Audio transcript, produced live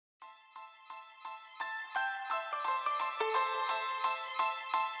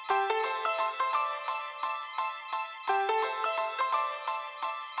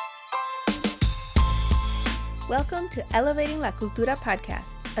Welcome to Elevating La Cultura podcast,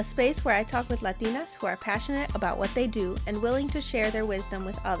 a space where I talk with Latinas who are passionate about what they do and willing to share their wisdom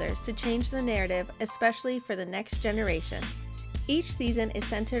with others to change the narrative, especially for the next generation. Each season is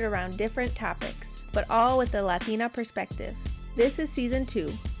centered around different topics, but all with a Latina perspective. This is season 2,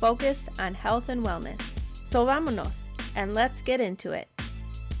 focused on health and wellness. So vámonos, and let's get into it.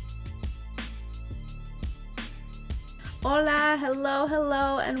 Hola,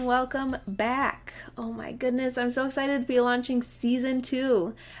 hello, and welcome back. Oh my goodness, I'm so excited to be launching season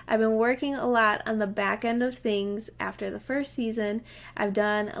 2. I've been working a lot on the back end of things after the first season. I've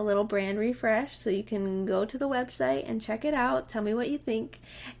done a little brand refresh, so you can go to the website and check it out. Tell me what you think.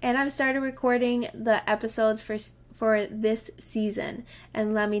 And I've started recording the episodes for this season.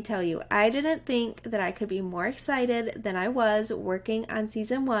 And let me tell you, I didn't think that I could be more excited than I was working on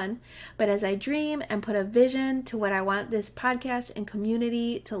season 1. But as I dream and put a vision to what I want this podcast and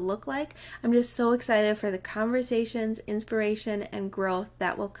community to look like, I'm just so excited for the conversations, inspiration, and growth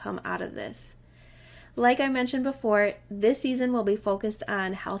that will come out of this. Like I mentioned before, this season will be focused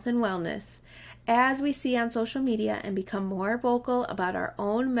on health and wellness. As we see on social media and become more vocal about our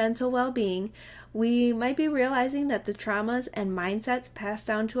own mental well-being, we might be realizing that the traumas and mindsets passed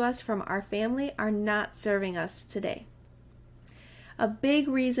down to us from our family are not serving us today. A big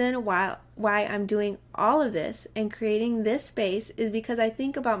reason why I'm doing all of this and creating this space is because I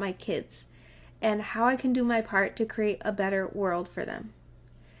think about my kids and how I can do my part to create a better world for them.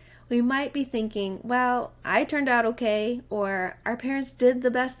 We might be thinking, well, I turned out okay, or our parents did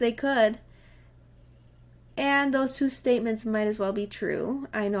the best they could. And those two statements might as well be true.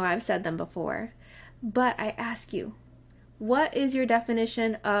 I know I've said them before. But I ask you, what is your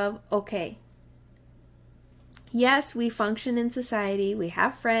definition of okay? Yes, we function in society, we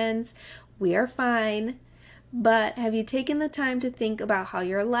have friends, we are fine. But have you taken the time to think about how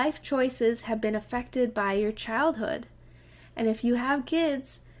your life choices have been affected by your childhood? And if you have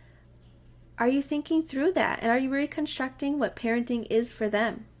kids, are you thinking through that? And are you reconstructing what parenting is for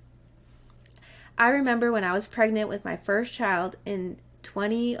them? I remember when I was pregnant with my first child in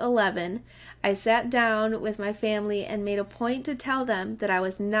 2011, I sat down with my family and made a point to tell them that I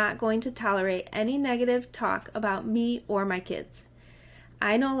was not going to tolerate any negative talk about me or my kids.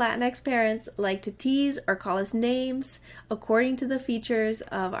 I know Latinx parents like to tease or call us names according to the features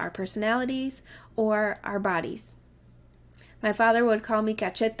of our personalities or our bodies. My father would call me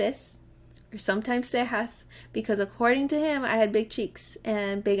cachetes, or sometimes cejas, because according to him, I had big cheeks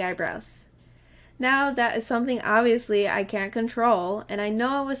and big eyebrows. Now, that is something obviously I can't control, and I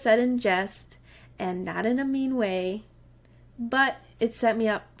know it was said in jest and not in a mean way, but it set me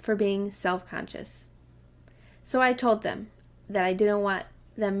up for being self-conscious. So I told them that I didn't want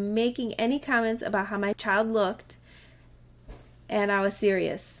them making any comments about how my child looked, and I was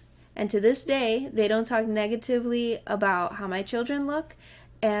serious. And to this day, they don't talk negatively about how my children look,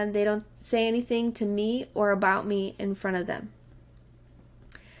 and they don't say anything to me or about me in front of them.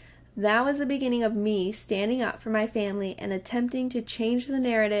 That was the beginning of me standing up for my family and attempting to change the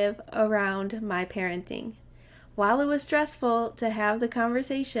narrative around my parenting. While it was stressful to have the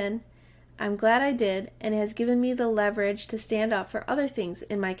conversation, I'm glad I did, and it has given me the leverage to stand up for other things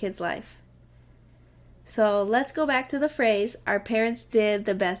in my kid's life. So let's go back to the phrase, our parents did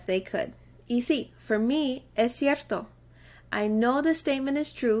the best they could. Y sí, for me, es cierto. I know the statement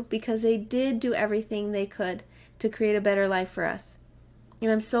is true because they did do everything they could to create a better life for us. And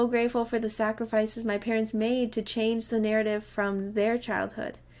I'm so grateful for the sacrifices my parents made to change the narrative from their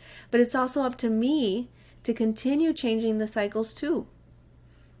childhood. But it's also up to me to continue changing the cycles too.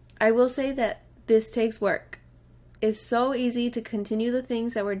 I will say that this takes work. It's so easy to continue the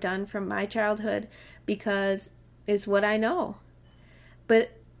things that were done from my childhood because it's what I know.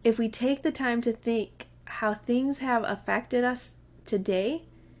 But if we take the time to think how things have affected us today,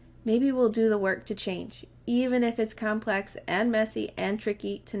 maybe we'll do the work to change, even if it's complex and messy and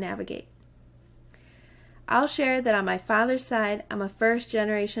tricky to navigate. I'll share that on my father's side, I'm a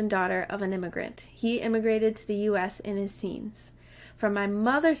first-generation daughter of an immigrant. He immigrated to the U.S. in his teens. From my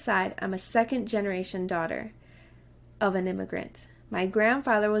mother's side, I'm a second-generation daughter of an immigrant. My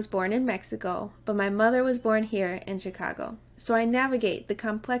grandfather was born in Mexico, but my mother was born here in Chicago. So I navigate the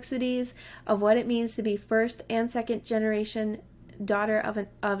complexities of what it means to be first and second-generation daughter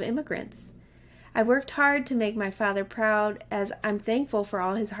of immigrants. I've worked hard to make my father proud, as I'm thankful for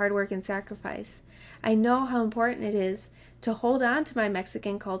all his hard work and sacrifice. I know how important it is to hold on to my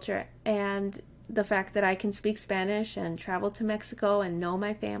Mexican culture and the fact that I can speak Spanish and travel to Mexico and know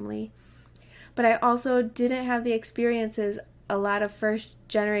my family. But I also didn't have the experiences a lot of first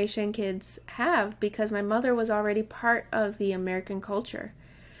generation kids have because my mother was already part of the American culture.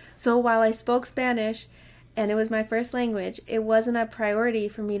 So while I spoke Spanish and it was my first language, it wasn't a priority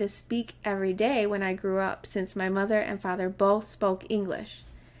for me to speak every day when I grew up, since my mother and father both spoke English.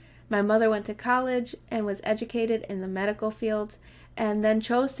 My mother went to college and was educated in the medical field, and then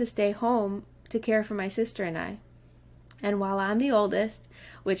chose to stay home to care for my sister and I. And while I'm the oldest,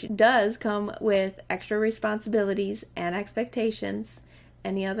 which does come with extra responsibilities and expectations,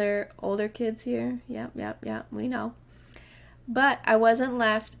 any other older kids here? Yep, we know. But I wasn't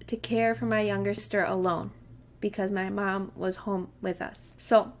left to care for my younger sister alone, because my mom was home with us.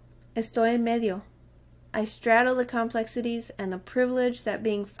 So, estoy en medio. I straddle the complexities and the privilege that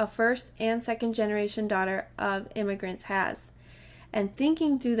being a first and second generation daughter of immigrants has. And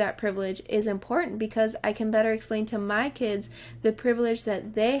thinking through that privilege is important because I can better explain to my kids the privilege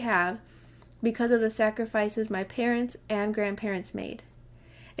that they have because of the sacrifices my parents and grandparents made.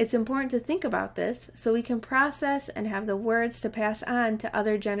 It's important to think about this so we can process and have the words to pass on to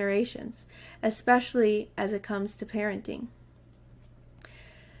other generations, especially as it comes to parenting.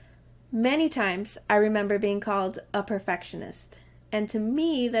 Many times I remember being called a perfectionist, and to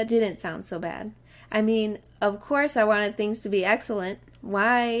me that didn't sound so bad. I mean, of course I wanted things to be excellent.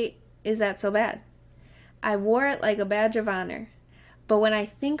 Why is that so bad? I wore it like a badge of honor. But when I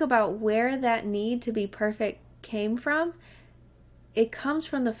think about where that need to be perfect came from, it comes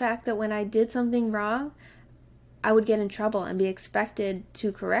from the fact that when I did something wrong, I would get in trouble and be expected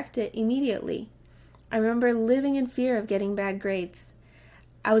to correct it immediately. I remember living in fear of getting bad grades.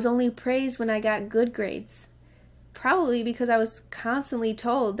 I was only praised when I got good grades. Probably because I was constantly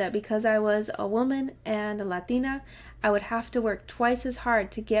told that because I was a woman and a Latina, I would have to work twice as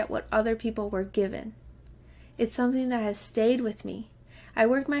hard to get what other people were given. It's something that has stayed with me. I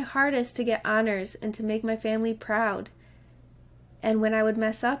worked my hardest to get honors and to make my family proud. And when I would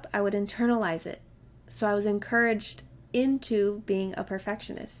mess up, I would internalize it. So I was encouraged into being a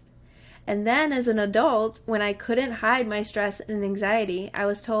perfectionist. And then as an adult, when I couldn't hide my stress and anxiety, I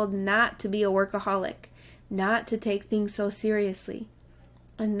was told not to be a workaholic, not to take things so seriously.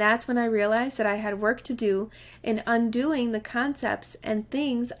 And that's when I realized that I had work to do in undoing the concepts and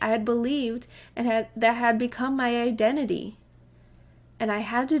things I had believed and that had become my identity. And I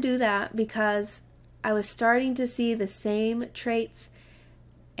had to do that because I was starting to see the same traits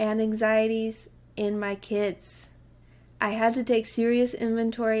and anxieties in my kids. I had to take serious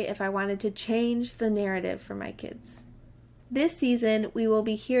inventory if I wanted to change the narrative for my kids. This season, we will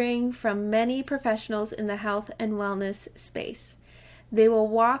be hearing from many professionals in the health and wellness space. They will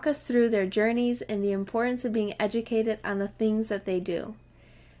walk us through their journeys and the importance of being educated on the things that they do.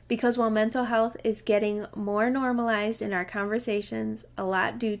 Because while mental health is getting more normalized in our conversations, a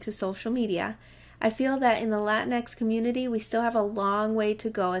lot due to social media, I feel that in the Latinx community, we still have a long way to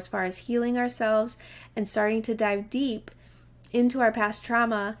go as far as healing ourselves and starting to dive deep into our past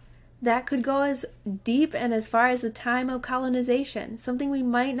trauma that could go as deep and as far as the time of colonization, something we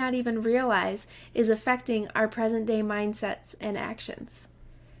might not even realize is affecting our present-day mindsets and actions.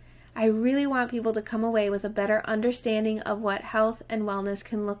 I really want people to come away with a better understanding of what health and wellness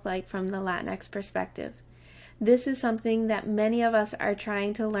can look like from the Latinx perspective. This is something that many of us are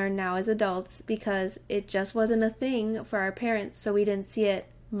trying to learn now as adults because it just wasn't a thing for our parents, so we didn't see it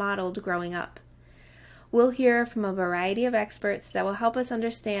modeled growing up. We'll hear from a variety of experts that will help us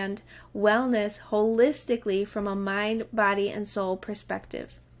understand wellness holistically from a mind, body, and soul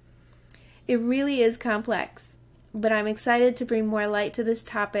perspective. It really is complex, but I'm excited to bring more light to this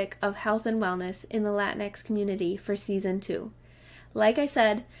topic of health and wellness in the Latinx community for Season 2. Like I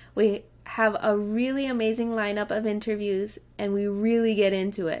said, we have a really amazing lineup of interviews, and we really get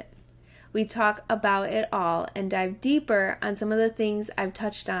into it. We talk about it all and dive deeper on some of the things I've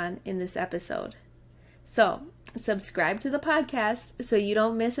touched on in this episode. So, subscribe to the podcast so you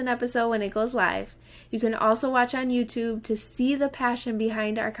don't miss an episode when it goes live. You can also watch on YouTube to see the passion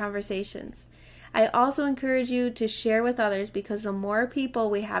behind our conversations. I also encourage you to share with others because the more people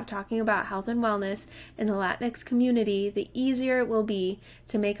we have talking about health and wellness in the Latinx community, the easier it will be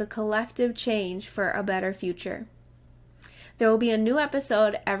to make a collective change for a better future. There will be a new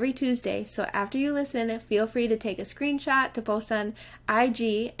episode every Tuesday, so after you listen, feel free to take a screenshot to post on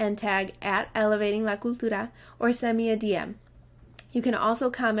IG and tag @ElevatingLaCultura or send me a DM. You can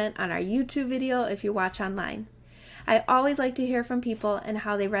also comment on our YouTube video if you watch online. I always like to hear from people and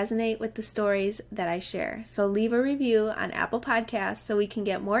how they resonate with the stories that I share. So leave a review on Apple Podcasts so we can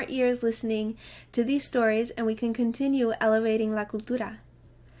get more ears listening to these stories and we can continue elevating la cultura.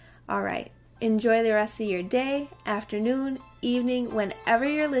 All right. Enjoy the rest of your day, afternoon, evening, whenever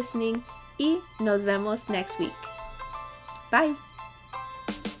you're listening, y nos vemos next week. Bye.